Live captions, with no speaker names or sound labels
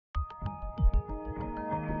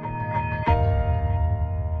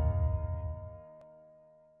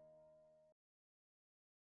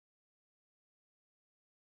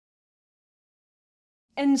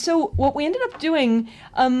And so what we ended up doing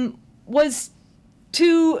was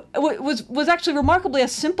was actually remarkably a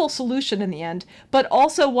simple solution in the end, but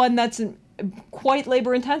also one that's quite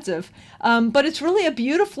labor intensive. But it's really a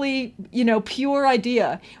beautifully, pure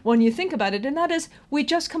idea when you think about it. And that is, we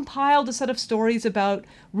just compiled a set of stories about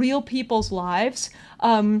real people's lives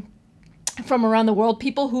from around the world,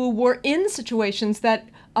 people who were in situations that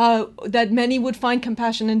many would find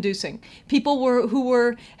compassion-inducing. People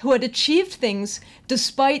who had achieved things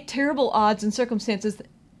despite terrible odds and circumstances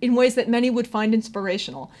in ways that many would find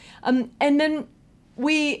inspirational. And then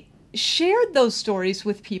we shared those stories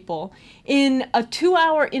with people in a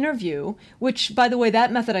 2-hour interview, which, by the way,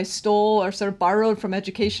 that method I stole or sort of borrowed from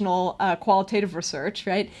educational qualitative research,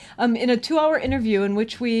 right? In a 2-hour interview in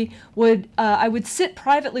which I would sit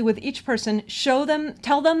privately with each person, tell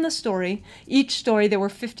them the story, each story, there were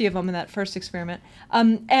 50 of them in that first experiment,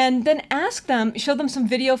 and then show them some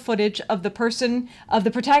video footage of the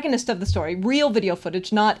protagonist of the story, real video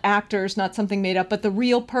footage, not actors, not something made up, but the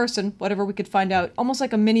real person, whatever we could find out, almost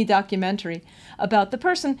like a mini documentary about the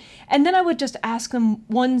person. And then I would just ask them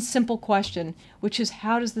one simple question, which is,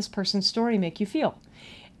 how does this person's story make you feel?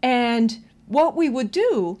 And what we would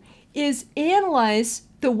do is analyze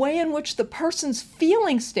the way in which the person's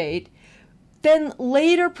feeling state then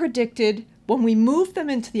later predicted, when we moved them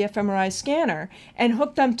into the fMRI scanner and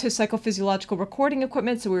hooked them to psychophysiological recording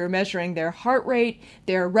equipment, so we were measuring their heart rate,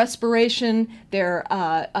 their respiration, their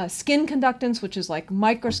skin conductance, which is like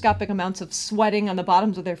microscopic amounts of sweating on the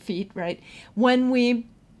bottoms of their feet, right? When we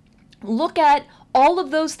look at all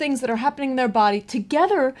of those things that are happening in their body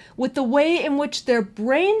together with the way in which their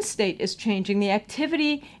brain state is changing, the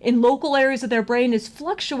activity in local areas of their brain is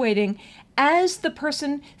fluctuating as the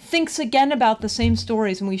person thinks again about the same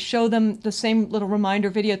stories, and we show them the same little reminder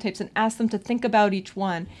videotapes and ask them to think about each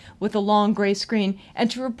one with a long gray screen and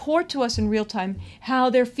to report to us in real time how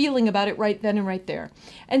they're feeling about it right then and right there.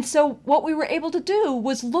 And so what we were able to do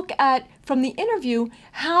was look at, from the interview,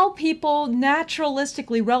 how people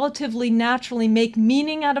relatively naturally make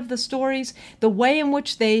meaning out of the stories, the way in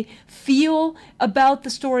which they feel about the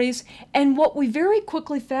stories. And what we very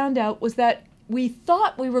quickly found out was that we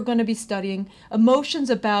thought we were going to be studying emotions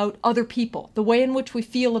about other people, the way in which we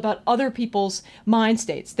feel about other people's mind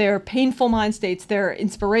states, their painful mind states, their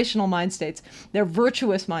inspirational mind states, their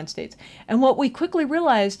virtuous mind states. And what we quickly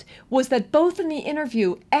realized was that both in the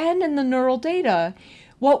interview and in the neural data,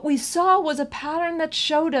 what we saw was a pattern that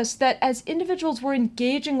showed us that as individuals were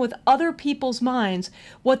engaging with other people's minds,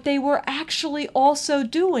 what they were actually also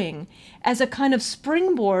doing as a kind of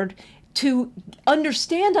springboard to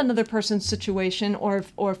understand another person's situation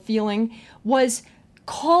or feeling was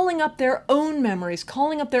calling up their own memories,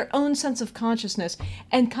 calling up their own sense of consciousness,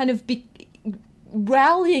 and kind of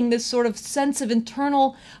rallying this sort of sense of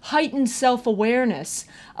internal heightened self-awareness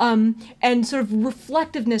and sort of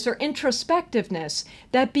reflectiveness or introspectiveness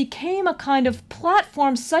that became a kind of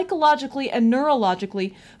platform psychologically and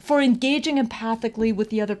neurologically for engaging empathically with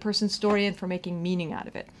the other person's story and for making meaning out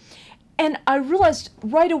of it. And I realized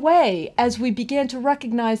right away, as we began to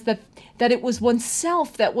recognize that it was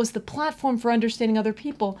oneself that was the platform for understanding other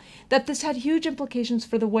people, that this had huge implications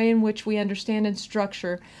for the way in which we understand and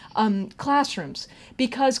structure classrooms.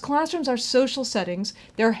 Because classrooms are social settings,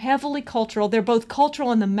 they're heavily cultural, they're both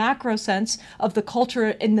cultural in the macro sense of the culture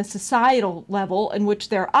in the societal level in which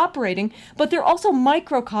they're operating, but they're also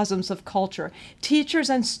microcosms of culture.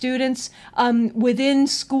 Teachers and students within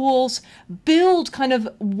schools build kind of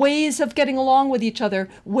ways of getting along with each other,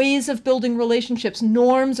 ways of building relationships,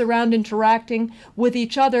 norms around interacting with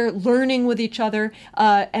each other, learning with each other,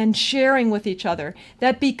 and sharing with each other,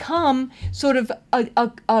 that become sort of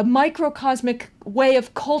a microcosmic way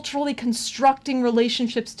of culturally constructing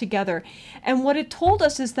relationships together. And what it told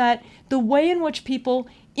us is that the way in which people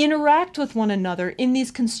interact with one another in these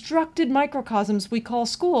constructed microcosms we call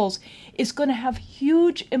schools is going to have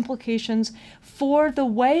huge implications for the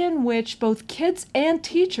way in which both kids and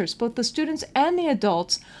teachers, both the students and the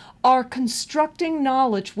adults, are constructing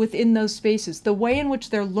knowledge within those spaces, the way in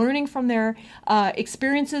which they're learning from their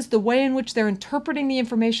experiences, the way in which they're interpreting the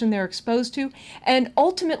information they're exposed to, and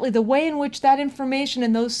ultimately the way in which that information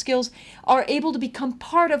and those skills are able to become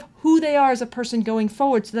part of who they are as a person going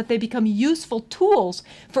forward, so that they become useful tools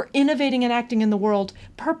for innovating and acting in the world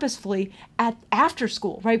purposefully after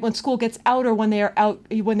school, right? When school gets out, or when they're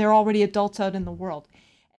already adults out in the world.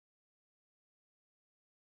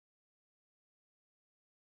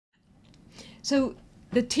 So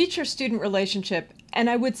the teacher-student relationship,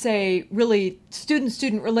 and I would say really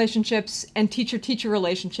student-student relationships and teacher-teacher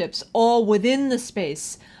relationships, all within the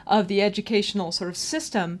space of the educational sort of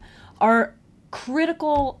system, are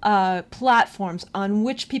critical platforms on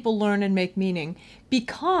which people learn and make meaning,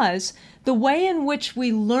 because the way in which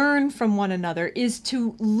we learn from one another is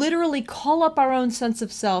to literally call up our own sense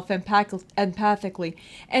of self empathically,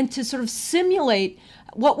 and to sort of simulate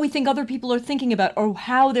what we think other people are thinking about, or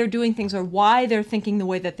how they're doing things, or why they're thinking the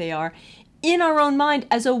way that they are, in our own mind,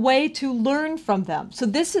 as a way to learn from them. So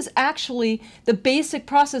this is actually the basic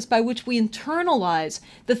process by which we internalize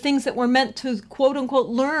the things that we're meant to, quote unquote,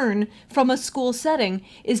 learn from a school setting,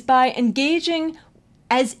 is by engaging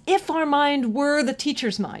as if our mind were the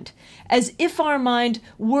teacher's mind, as if our mind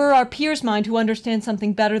were our peer's mind who understands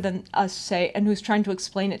something better than us, say, and who's trying to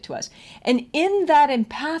explain it to us. And in that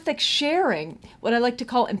empathic sharing, what I like to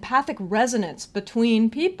call empathic resonance between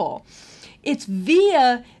people, it's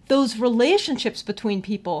via those relationships between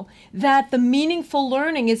people that the meaningful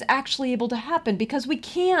learning is actually able to happen, because we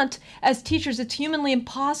can't, as teachers, it's humanly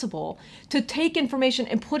impossible to take information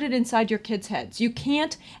and put it inside your kids' heads. You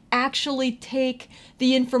can't actually take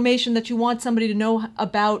the information that you want somebody to know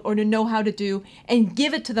about or to know how to do and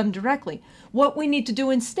give it to them directly. What we need to do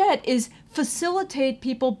instead is facilitate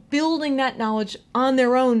people building that knowledge on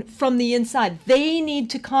their own from the inside. They need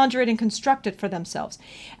to conjure it and construct it for themselves.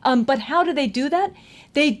 But how do they do that?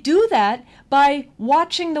 They do that by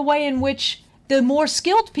watching the way in which the more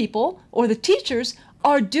skilled people, or the teachers,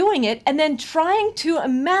 are doing it, and then trying to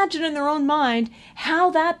imagine in their own mind how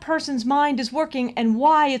that person's mind is working and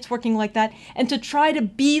why it's working like that, and to try to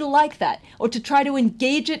be like that, or to try to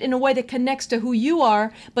engage it in a way that connects to who you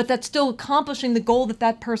are, but that's still accomplishing the goal that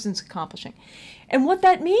that person's accomplishing. And what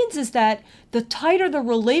that means is that the tighter the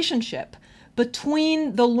relationship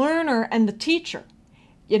between the learner and the teacher,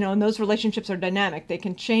 and those relationships are dynamic, they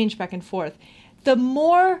can change back and forth, the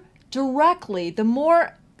more directly, the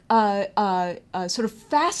more sort of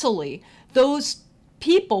facilely those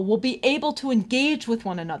people will be able to engage with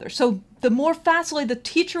one another. So the more facilely the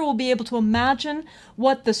teacher will be able to imagine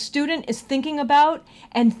what the student is thinking about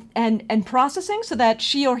and processing, so that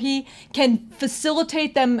she or he can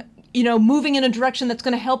facilitate them moving in a direction that's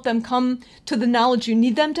going to help them come to the knowledge you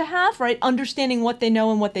need them to have, right? Understanding what they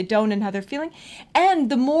know and what they don't and how they're feeling. And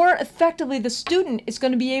the more effectively the student is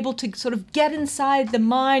going to be able to sort of get inside the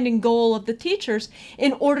mind and goal of the teachers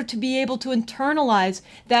in order to be able to internalize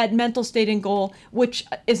that mental state and goal, which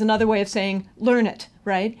is another way of saying learn it,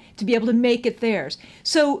 right? To be able to make it theirs.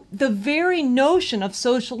 So the very notion of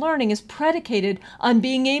social learning is predicated on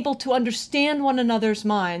being able to understand one another's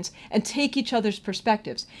minds and take each other's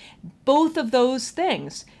perspectives. Both of those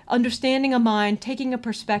things, understanding a mind, taking a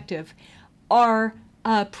perspective, are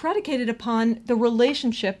predicated upon the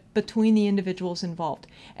relationship between the individuals involved.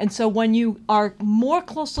 And so when you are more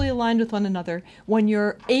closely aligned with one another, when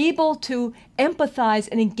you're able to empathize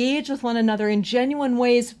and engage with one another in genuine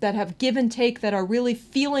ways that have give and take, that are really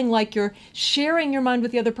feeling like you're sharing your mind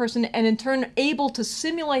with the other person, and in turn able to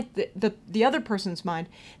simulate the other person's mind,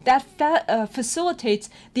 that facilitates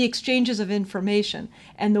the exchanges of information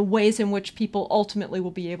and the ways in which people ultimately will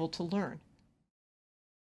be able to learn.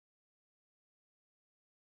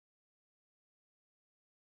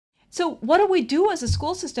 So what do we do as a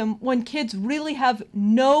school system when kids really have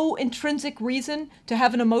no intrinsic reason to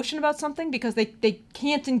have an emotion about something, because they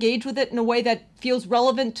can't engage with it in a way that feels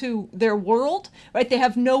relevant to their world, right? They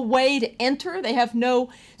have no way to enter. They have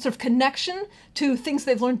no sort of connection to things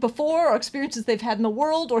they've learned before, or experiences they've had in the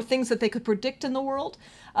world, or things that they could predict in the world.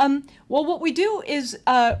 Well, what we do is,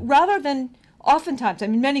 rather than oftentimes,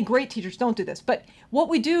 many great teachers don't do this, but what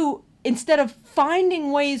we do, instead of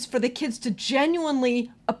finding ways for the kids to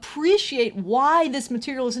genuinely appreciate why this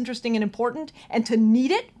material is interesting and important and to need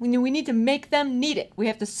it, we need to make them need it. We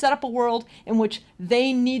have to set up a world in which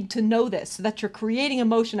they need to know this, so that you're creating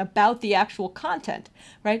emotion about the actual content,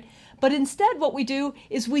 right? But instead what we do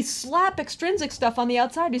is we slap extrinsic stuff on the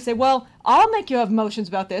outside. We say, well, I'll make you have emotions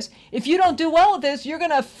about this. If you don't do well with this, you're going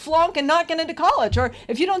to flunk and not get into college. Or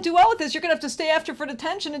if you don't do well with this, you're going to have to stay after for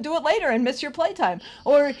detention and do it later and miss your playtime.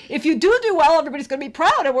 Or if you do well, everybody's going to be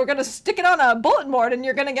proud and we're going to stick it on a bulletin board and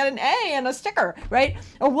you're going to get an A and a sticker, right?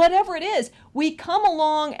 Or whatever it is. We come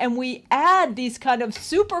along and we add these kind of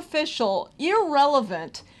superficial,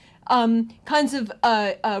 irrelevant kinds of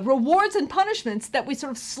rewards and punishments that we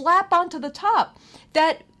sort of slap onto the top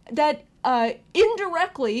that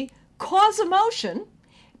indirectly cause emotion,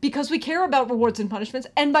 because we care about rewards and punishments,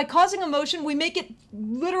 and by causing emotion we make it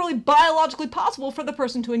literally biologically possible for the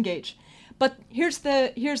person to engage. But here's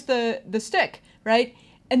the stick, right?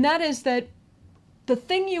 And that is that the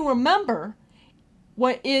thing you remember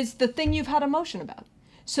what is the thing you've had emotion about.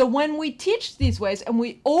 So when we teach these ways and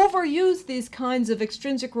we overuse these kinds of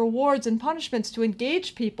extrinsic rewards and punishments to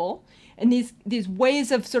engage people and these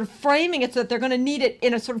ways of sort of framing it so that they're going to need it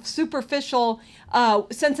in a sort of superficial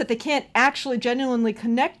sense that they can't actually genuinely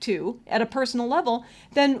connect to at a personal level,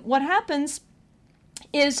 then what happens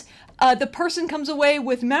is the person comes away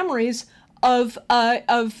with memories of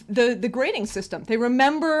the grading system. They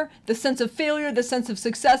remember the sense of failure, the sense of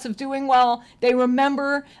success, of doing well. They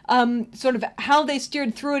remember sort of how they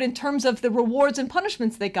steered through it in terms of the rewards and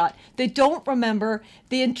punishments they got. They don't remember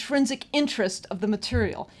the intrinsic interest of the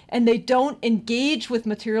material, and they don't engage with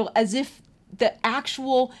material as if the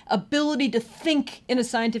actual ability to think in a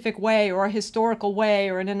scientific way or a historical way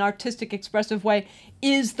or in an artistic expressive way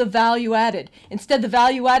is the value added. Instead, the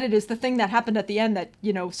value added is the thing that happened at the end that,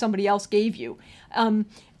 you know, somebody else gave you. And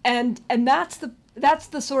that's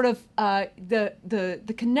the sort of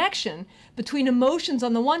the connection between emotions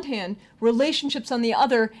on the one hand, relationships on the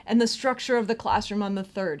other, and the structure of the classroom on the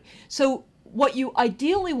third. So what you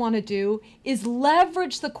ideally want to do is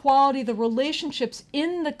leverage the quality of the relationships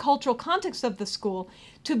in the cultural context of the school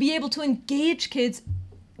to be able to engage kids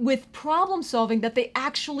with problem solving that they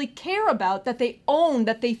actually care about, that they own,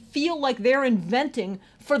 that they feel like they're inventing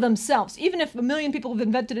for themselves. Even if a million people have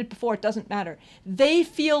invented it before, it doesn't matter. They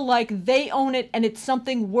feel like they own it and it's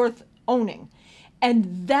something worth owning.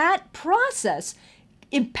 And that process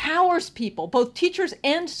empowers people, both teachers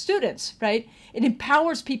and students, right? It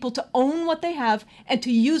empowers people to own what they have and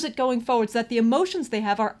to use it going forward so that the emotions they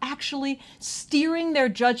have are actually steering their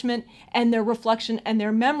judgment and their reflection and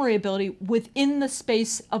their memory ability within the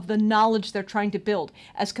space of the knowledge they're trying to build,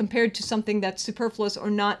 as compared to something that's superfluous or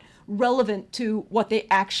not relevant to what they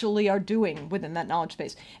actually are doing within that knowledge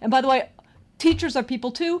space. And by the way, teachers are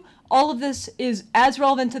people too. All of this is as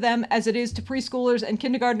relevant to them as it is to preschoolers and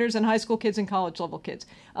kindergartners and high school kids and college level kids.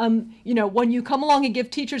 You know, when you come along and give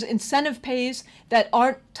teachers incentive pays that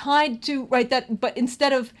aren't tied to, right, that, but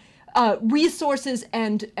instead of resources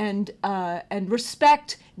and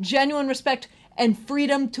respect, genuine respect and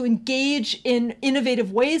freedom to engage in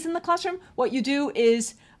innovative ways in the classroom, what you do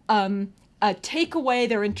is take away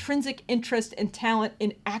their intrinsic interest and talent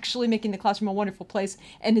in actually making the classroom a wonderful place,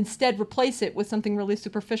 and instead replace it with something really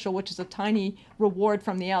superficial, which is a tiny reward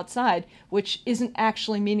from the outside, which isn't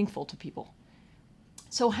actually meaningful to people.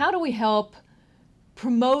 So how do we help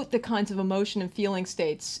promote the kinds of emotion and feeling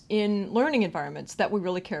states in learning environments that we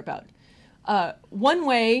really care about? One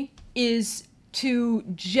way is to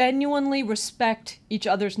genuinely respect each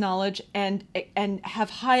other's knowledge and have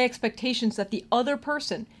high expectations that the other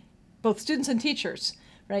person, both students and teachers,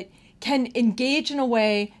 right, can engage in a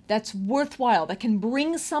way that's worthwhile, that can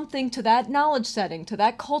bring something to that knowledge setting, to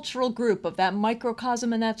that cultural group of that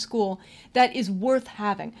microcosm in that school that is worth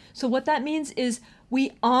having. So what that means is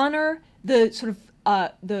we honor the sort of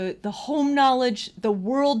the home knowledge, the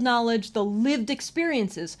world knowledge, the lived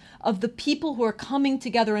experiences of the people who are coming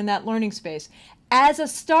together in that learning space as a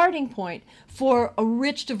starting point for a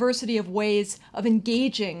rich diversity of ways of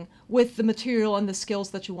engaging with the material and the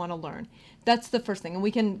skills that you want to learn. That's the first thing, and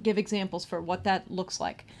we can give examples for what that looks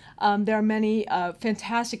like. There are many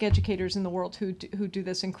fantastic educators in the world who do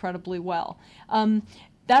this incredibly well.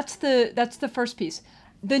 That's the first piece.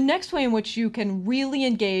 The next way in which you can really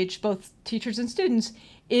engage both teachers and students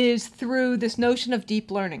is through this notion of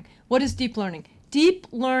deep learning. What is deep learning? Deep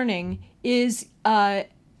learning is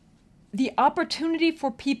the opportunity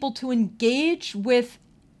for people to engage with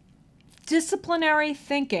disciplinary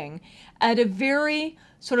thinking at a very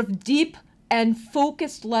sort of deep and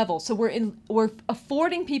focused level. So we're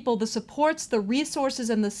affording people the supports, the resources,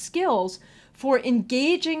 and the skills for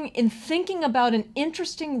engaging in thinking about an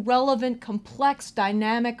interesting, relevant, complex,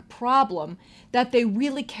 dynamic problem that they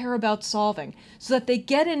really care about solving, so that they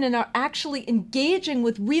get in and are actually engaging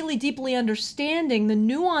with really deeply understanding the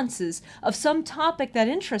nuances of some topic that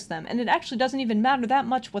interests them. And it actually doesn't even matter that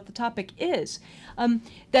much what the topic is.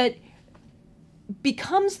 That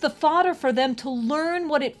becomes the fodder for them to learn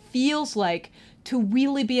what it feels like to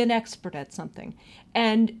really be an expert at something.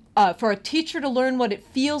 And for a teacher to learn what it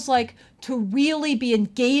feels like to really be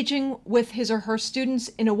engaging with his or her students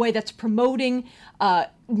in a way that's promoting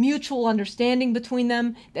mutual understanding between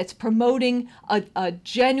them, that's promoting a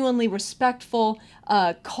genuinely respectful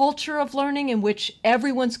culture of learning in which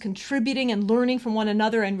everyone's contributing and learning from one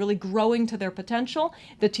another and really growing to their potential,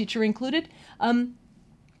 the teacher included.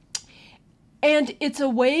 And it's a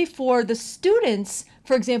way for the students,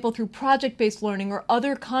 for example, through project-based learning or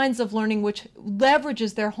other kinds of learning which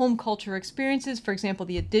leverages their home culture experiences. For example,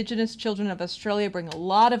 the Indigenous children of Australia bring a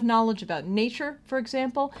lot of knowledge about nature, for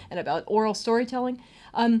example, and about oral storytelling.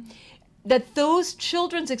 That those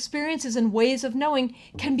children's experiences and ways of knowing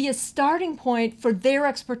can be a starting point for their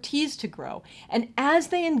expertise to grow. And as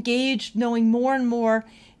they engage knowing more and more,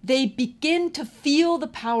 they begin to feel the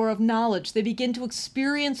power of knowledge. They begin to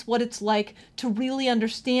experience what it's like to really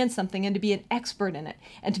understand something and to be an expert in it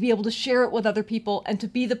and to be able to share it with other people and to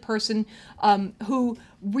be the person who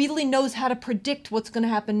really knows how to predict what's going to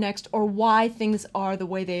happen next or why things are the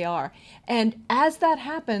way they are. And as that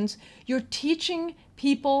happens, you're teaching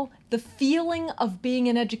people the feeling of being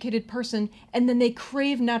an educated person, and then they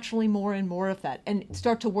crave naturally more and more of that and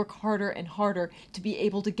start to work harder and harder to be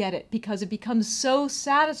able to get it, because it becomes so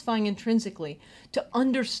satisfying intrinsically to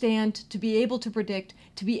understand, to be able to predict,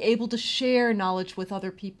 to be able to share knowledge with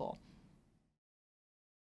other people.